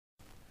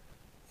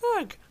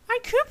Ugh, I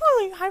can't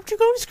believe I have to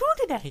go to school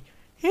today.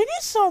 It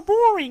is so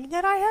boring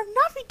that I have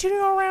nothing to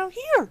do around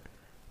here.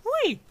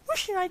 Wait, what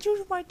should I do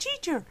with my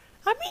teacher?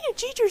 I'm being a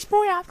teacher's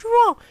boy after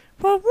all,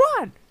 but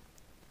what?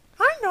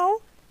 I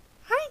know.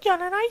 I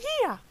got an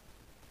idea.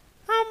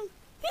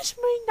 This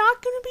may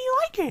not gonna be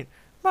like it,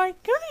 but I'm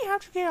gonna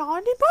have to get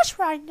on the bus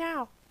right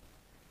now.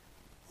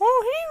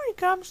 Oh, here he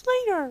comes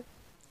later.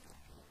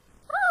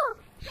 Oh,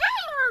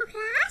 hello,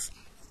 class.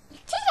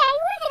 Today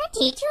we're gonna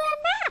teach you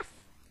a math.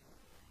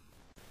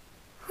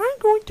 I'm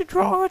going to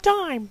draw a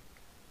dime.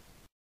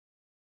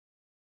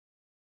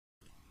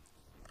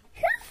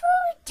 Who threw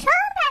a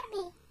dime at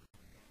me?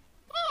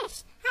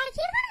 Yes, I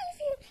can't believe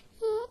you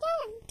hit a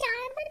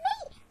dime at me.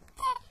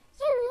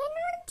 You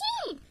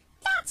did.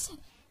 That's it.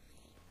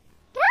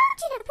 Go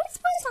to the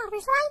principal's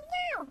office right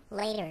now.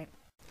 Later.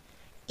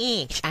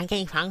 Yes, I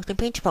can find the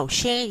principal.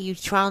 Say you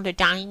thrown the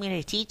dime at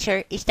a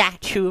teacher. Is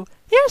that true?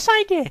 Yes,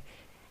 I did.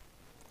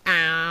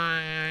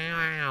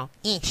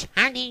 Yes,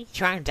 how did you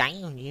throw a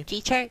dime on your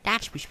teacher?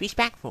 That's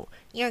disrespectful.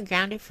 You're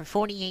grounded for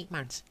 48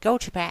 months. Go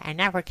to bed and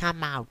never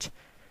come out.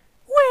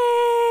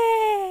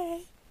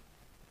 Way!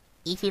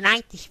 If you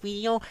like this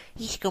video,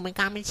 please comment,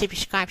 comment,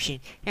 subscribe.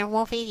 There are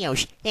more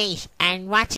videos. Thanks, and watch